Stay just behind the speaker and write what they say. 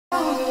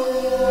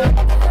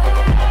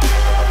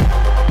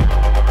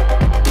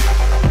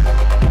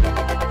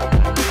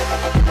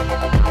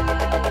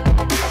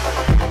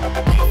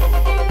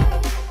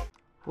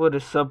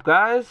What is up,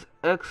 guys?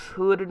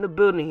 xHood in the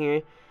building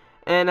here,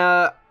 and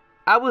I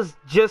was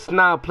just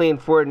now playing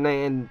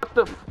Fortnite, and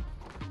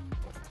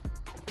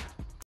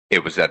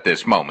It was at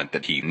this moment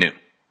that he knew.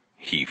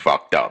 He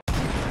fucked up.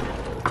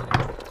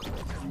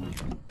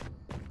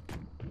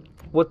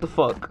 what the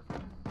fuck?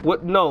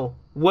 What? No.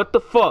 What the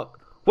fuck?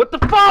 What the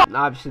fuck?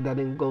 Obviously, that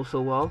didn't go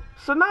so well.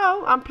 So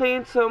now I'm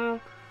playing some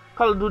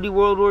Call of Duty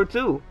World War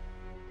 2.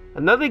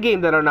 Another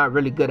game that I'm not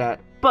really good at,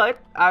 but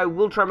I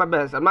will try my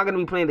best. I'm not gonna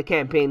be playing the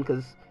campaign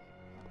because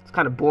it's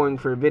kind of boring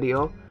for a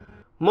video.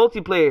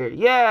 Multiplayer,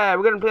 yeah,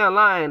 we're gonna play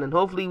online, and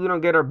hopefully we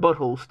don't get our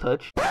buttholes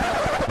touched.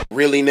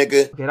 Really,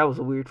 nigga? Okay, that was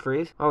a weird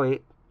phrase. Oh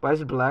wait, why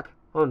is it black?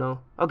 Oh no.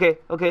 Okay.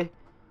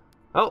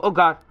 Oh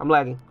god, I'm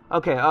lagging.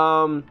 Okay,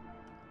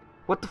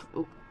 what the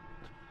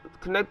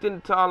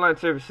connecting to online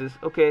services.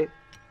 Okay.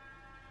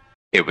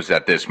 It was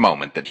at this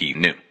moment that he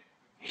knew.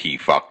 He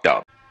fucked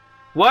up.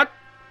 What?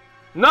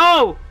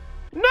 No!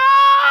 No!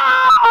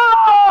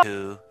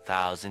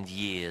 2,000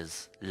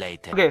 years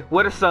later. Okay,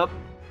 what is up?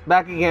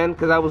 Back again,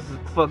 because that was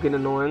fucking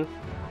annoying.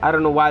 I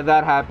don't know why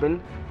that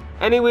happened.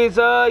 Anyways,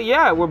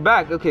 yeah, we're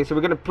back. Okay, so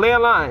we're gonna play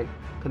online.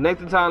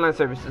 Connected to online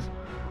services.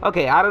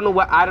 Okay, I don't know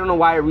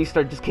why a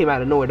restart just came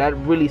out of nowhere. That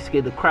really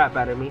scared the crap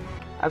out of me.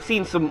 I've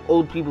seen some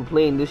old people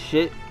playing this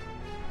shit.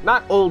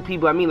 Not old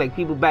people, I mean like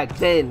people back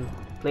then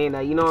playing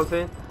that, you know what I'm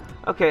saying?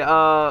 Okay,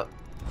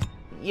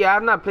 yeah,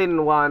 I've not played in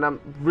a while, and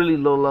I'm really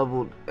low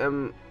leveled.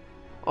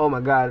 Oh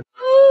my god.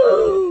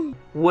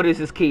 What is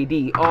this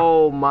KD?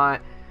 Oh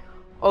my.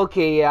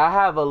 Okay, yeah, I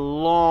have a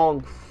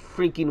long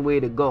freaking way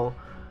to go.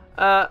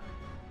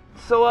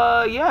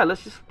 So yeah,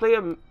 let's just play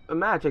a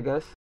match, I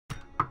guess.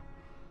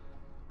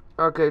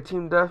 Okay,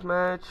 team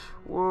deathmatch,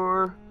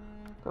 war,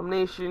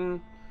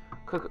 domination.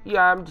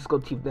 Yeah, I'm just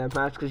gonna team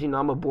deathmatch because, you know,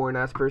 I'm a boring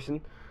ass person.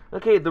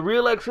 Okay, the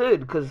real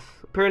xHood, because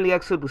apparently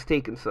xHood was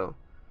taken, so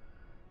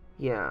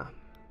yeah,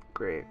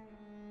 great.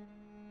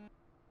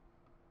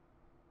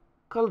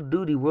 Call of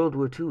Duty World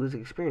War 2 is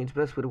experienced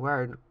best with a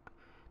wired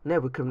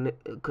network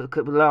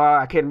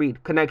I can't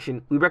read.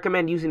 Connection. We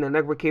recommend using a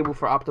network cable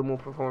for optimal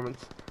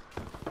performance.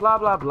 Blah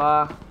blah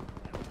blah.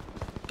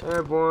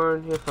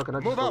 Airborne. Yeah, fucking.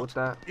 I'll just go with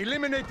that.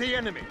 Eliminate the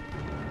enemy.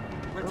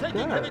 We're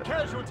taking heavy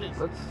casualties.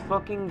 Let's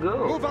fucking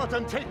go. Move out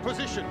and take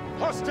position.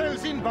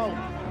 Hostiles inbound.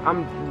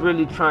 I'm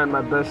really trying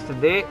my best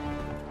today.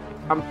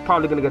 I'm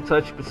probably gonna get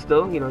touched, but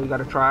still, you know, you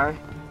gotta try.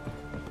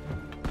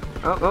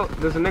 Oh,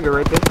 there's a nigga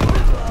right there.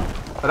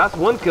 But that's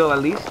one kill at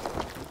least.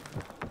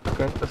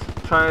 Okay, let's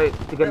try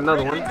to get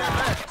another one.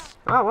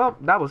 Oh well,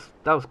 that was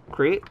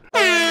great.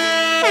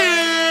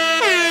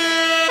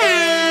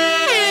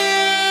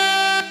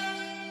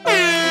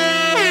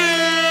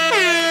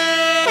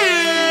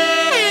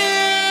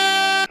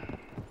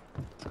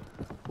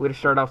 Way to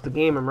start off the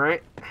game, am I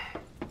right?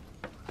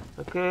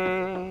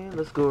 Okay,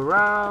 let's go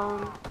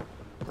around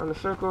the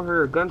circle.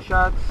 Here are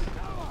gunshots.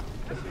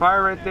 There's a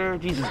fire right there.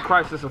 Jesus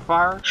Christ, there's a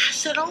fire. I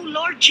said, oh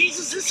Lord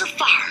Jesus, it's a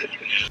fire.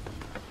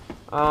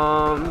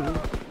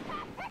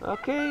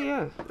 Okay,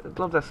 yes. I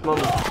love that smell.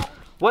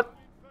 What?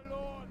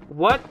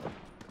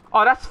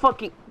 Oh, that's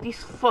fucking,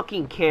 these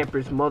fucking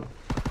campers, I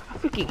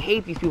freaking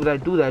hate these people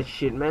that do that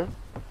shit, man.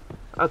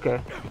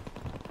 Okay.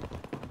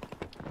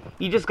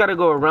 You just gotta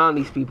go around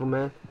these people,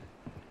 man.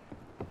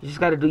 You just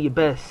gotta do your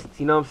best.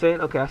 You know what I'm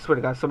saying? Okay, I swear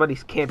to God,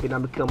 somebody's camping.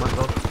 I'm gonna kill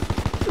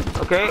myself.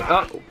 Okay,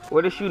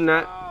 where they shooting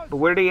at? But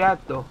where are they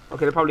at, though?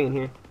 Okay, they're probably in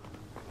here.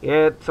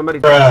 Yeah, somebody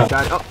died.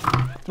 Oh,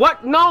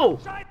 what? No!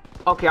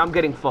 Okay, I'm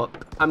getting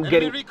fucked.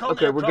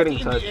 Okay, we're getting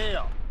touched.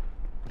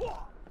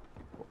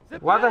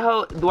 Why the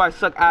hell do I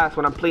suck ass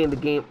when I'm playing the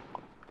game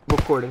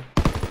recording?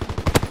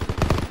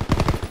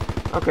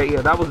 Okay,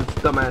 yeah, that was a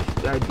dumbass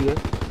idea.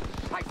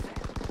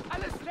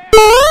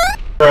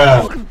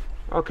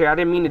 Okay, I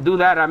didn't mean to do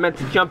that. I meant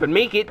to jump and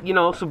make it, you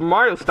know, Super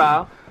Mario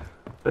style.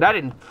 But that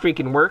didn't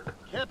freaking work.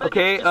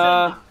 Okay,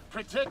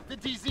 protect the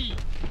DZ.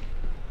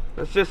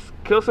 Let's just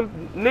kill some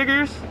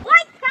niggers.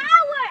 What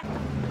power?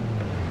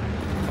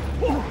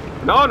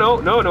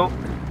 No.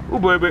 Ooh,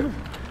 baby.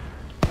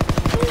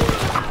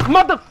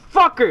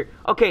 Motherfucker!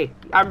 Okay,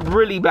 I'm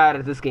really bad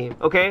at this game,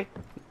 okay?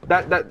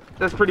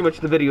 That's pretty much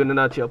the video in a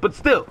nutshell. But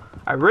still,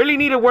 I really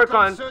need to work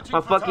on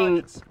my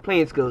fucking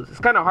playing skills. It's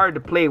kind of hard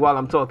to play while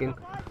I'm talking.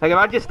 Like, if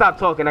I just stop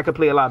talking, I could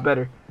play a lot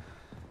better.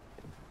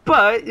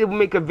 But it would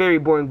make a very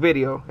boring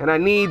video, and I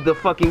need the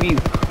fucking views.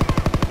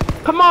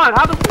 Come on,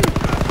 how the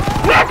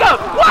nigga?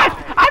 What?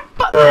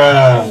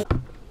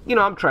 You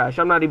know, I'm trash.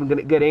 I'm not even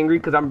gonna get angry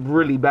because I'm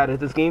really bad at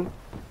this game.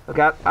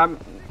 Okay, I'm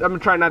gonna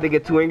try not to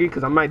get too angry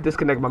because I might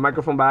disconnect my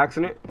microphone by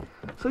accident.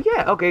 So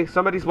yeah, okay,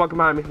 somebody's walking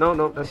behind me. No,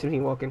 that's just me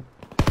walking.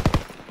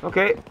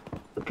 Okay,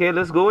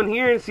 let's go in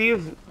here and see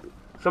if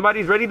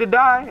somebody's ready to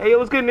die. Hey, yo,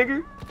 what's good,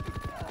 nigga?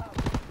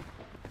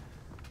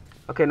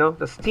 Okay, no,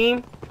 that's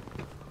team.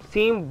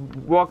 Team,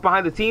 walk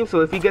behind the team,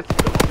 so if he gets...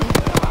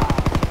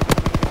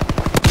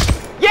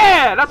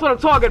 Yeah, that's what I'm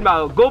talking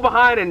about. Go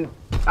behind and,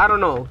 I don't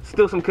know,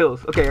 steal some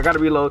kills. Okay, I gotta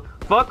reload.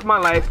 Fuck my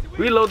life.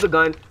 Reload the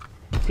gun.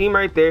 Team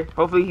right there.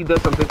 Hopefully he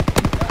does something.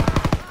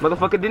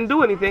 Motherfucker didn't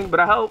do anything, but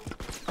I helped.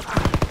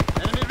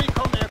 Enemy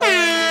recon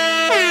aircraft.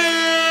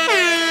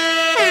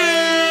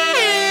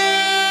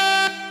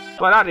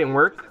 Well, that didn't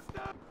work.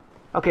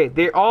 Okay,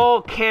 they're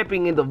all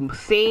camping in the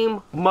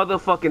same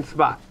motherfucking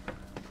spot.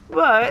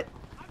 But,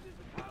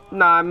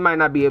 nah, I might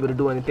not be able to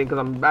do anything because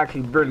I'm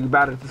actually really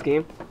bad at this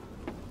game.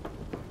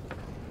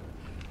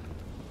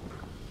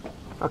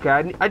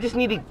 Okay, I just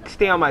need to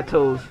stay on my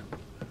toes.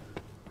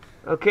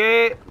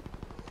 Okay.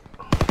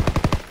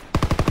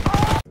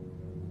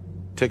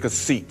 Take a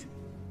seat,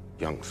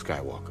 young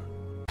Skywalker.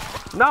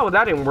 No,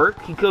 that didn't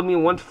work. He killed me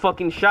in one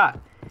fucking shot.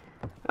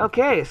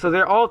 Okay, so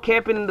they're all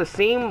camping in the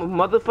same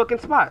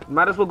motherfucking spot.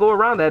 Might as well go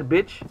around that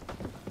bitch.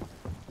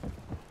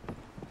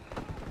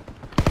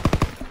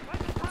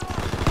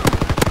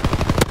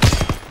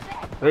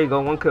 There you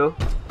go, one kill.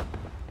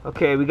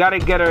 Okay, we gotta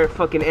get our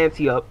fucking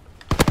ante up.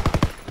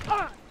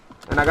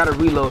 And I gotta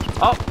reload.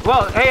 Oh,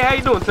 well, hey, how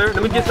you doing, sir?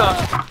 Let me just,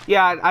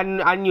 yeah,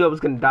 I knew I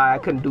was gonna die. I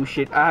couldn't do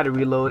shit. I had to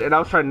reload, and I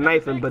was trying to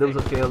knife him, but it was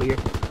a failure.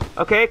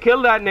 Okay,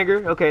 kill that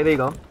nigger. Okay, there you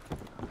go.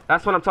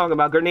 That's what I'm talking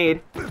about.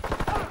 Grenade.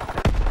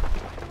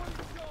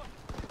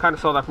 Kind of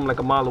saw that from like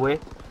a mile away.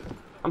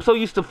 I'm so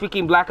used to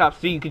freaking Black Ops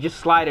 3, you could just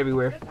slide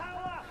everywhere.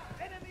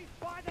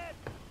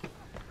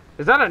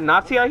 Is that a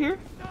Nazi out here?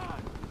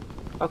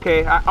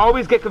 Okay, I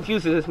always get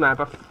confused with this map.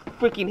 I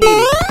freaking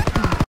hate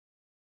it.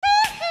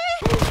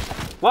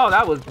 Wow,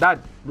 that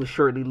was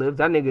shortly lived.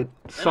 That nigga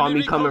saw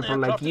me coming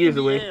from like years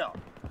away.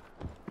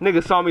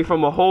 Nigga saw me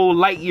from a whole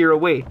light year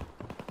away.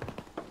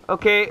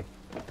 Okay.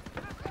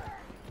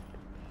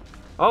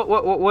 Oh,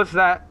 what's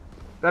that?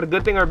 Is that a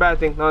good thing or a bad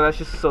thing? No, that's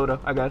just soda,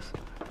 I guess.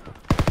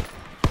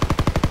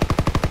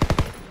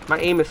 My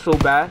aim is so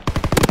bad.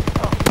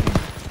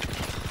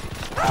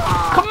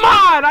 Come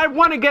on! I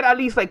want to get at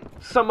least like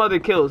some other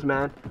kills,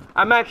 man.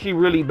 I'm actually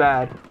really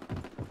bad.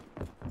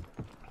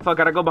 Fuck,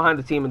 gotta go behind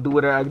the team and do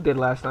what I did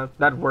last time.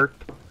 That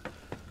worked.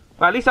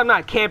 But at least I'm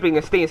not camping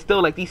and staying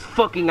still like these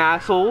fucking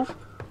assholes.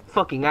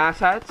 Fucking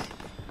asshats.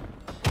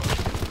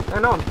 I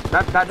know,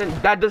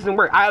 that doesn't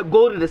work. I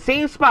go to the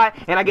same spot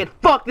and I get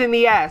fucked in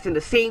the ass in the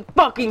same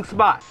fucking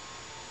spot.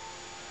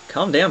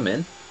 Calm down,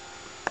 man.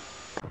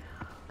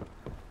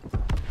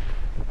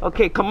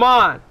 Okay, come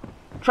on.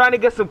 I'm trying to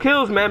get some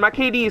kills, man. My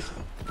KD is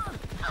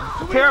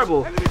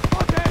terrible.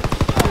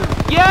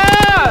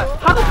 Yeah!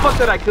 How the fuck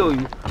did I kill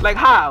you? Like,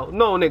 how?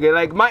 No, nigga.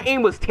 Like, my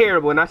aim was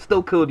terrible and I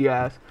still killed your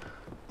ass.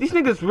 These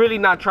niggas really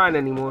not trying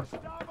anymore.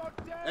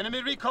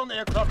 Enemy recon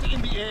aircraft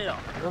in the air.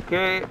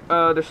 Okay,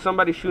 there's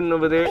somebody shooting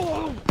over there.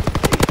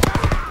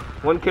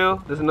 One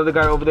kill. There's another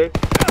guy over there.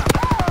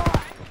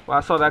 Well,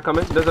 I saw that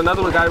coming. There's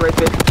another guy right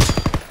there.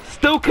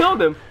 Still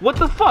killed him. What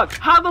the fuck?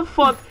 How the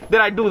fuck did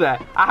I do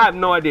that? I have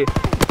no idea.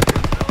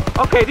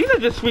 Okay, these are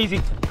just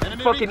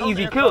fucking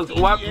easy kills.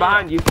 What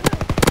behind you?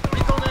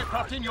 Recon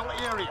aircraft in your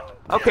area.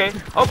 Okay,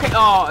 okay.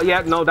 Oh,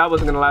 yeah, no, that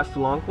wasn't gonna last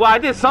too long. Well, I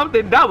did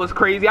something. That was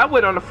crazy. I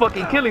went on a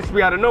fucking killing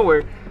spree out of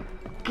nowhere.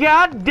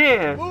 God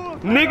damn.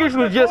 Niggers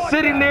was just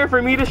sitting there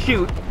for me to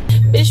shoot.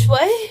 Bitch,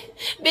 what?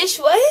 Bitch,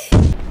 what?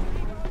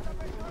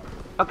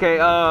 Okay,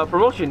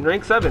 promotion,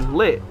 rank 7,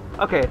 lit.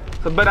 Okay,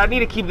 so, but I need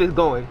to keep this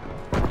going.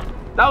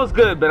 That was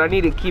good, but I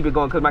need to keep it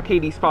going because my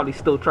KD's probably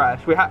still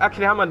trash. Wait,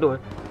 actually, how am I doing?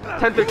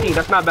 10-13,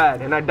 that's not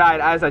bad. And I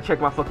died as I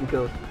checked my fucking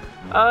kills.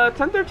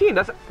 10-13,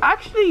 that's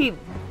actually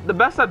the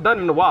best I've done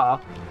in a while.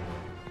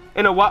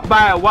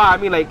 By a while, I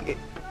mean like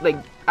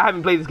I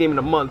haven't played this game in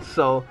a month,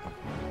 so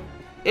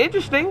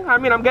interesting. I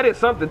mean, I'm getting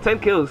something. 10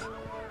 kills.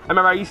 I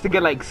remember I used to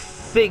get like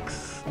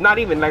 6, not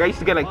even, like I used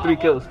to get like 3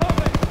 kills.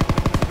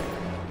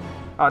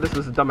 Oh, this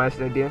was a dumbass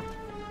idea.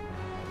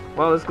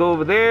 Well, let's go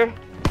over there.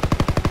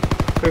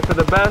 Pray for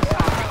the best.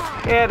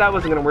 Yeah, that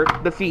wasn't gonna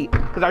work. Defeat.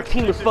 Because our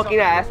team was fucking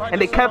ass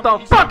and they kept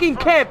on fucking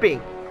camping.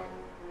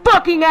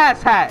 Fucking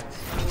asshats.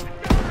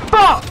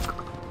 Fuck!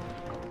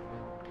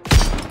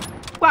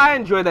 Well, I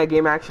enjoyed that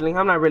game actually.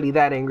 I'm not really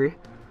that angry.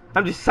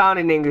 I'm just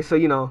sounding angry, so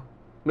you know,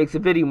 makes the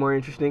video more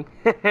interesting.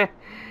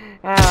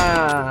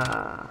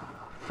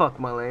 Fuck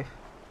my life.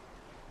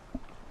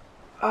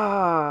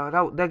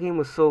 That game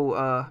was so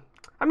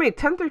I mean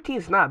 10-13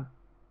 is not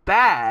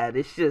bad,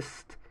 it's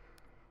just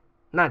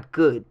not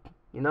good,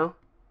 you know?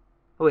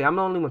 Oh wait, I'm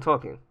the only one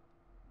talking.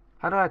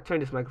 How do I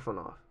turn this microphone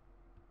off?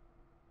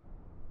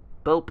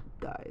 Belp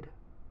died.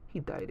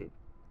 He died it.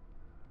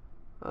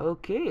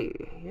 Okay,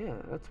 yeah,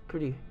 it's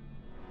pretty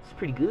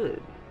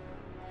good.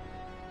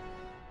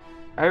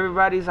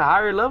 Everybody's a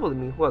higher level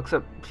than me. Well,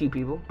 except few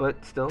people,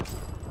 but still.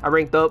 I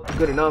ranked up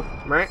good enough,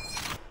 right?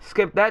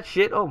 Skip that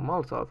shit. Oh,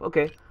 Molotov.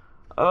 Okay.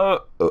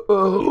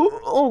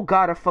 Oh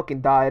god, I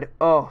fucking died.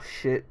 Oh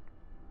shit.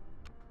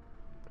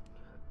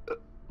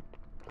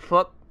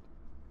 Fuck.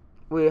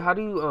 Wait, how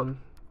do you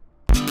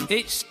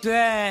It's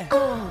there.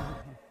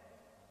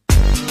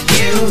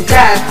 You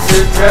got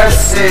to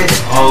trust it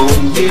on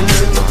you.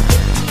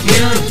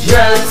 You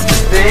just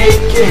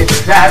think it,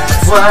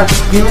 that's what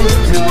you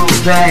do,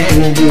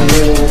 baby.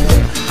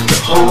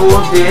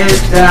 Hold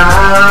it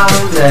down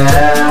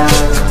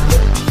there.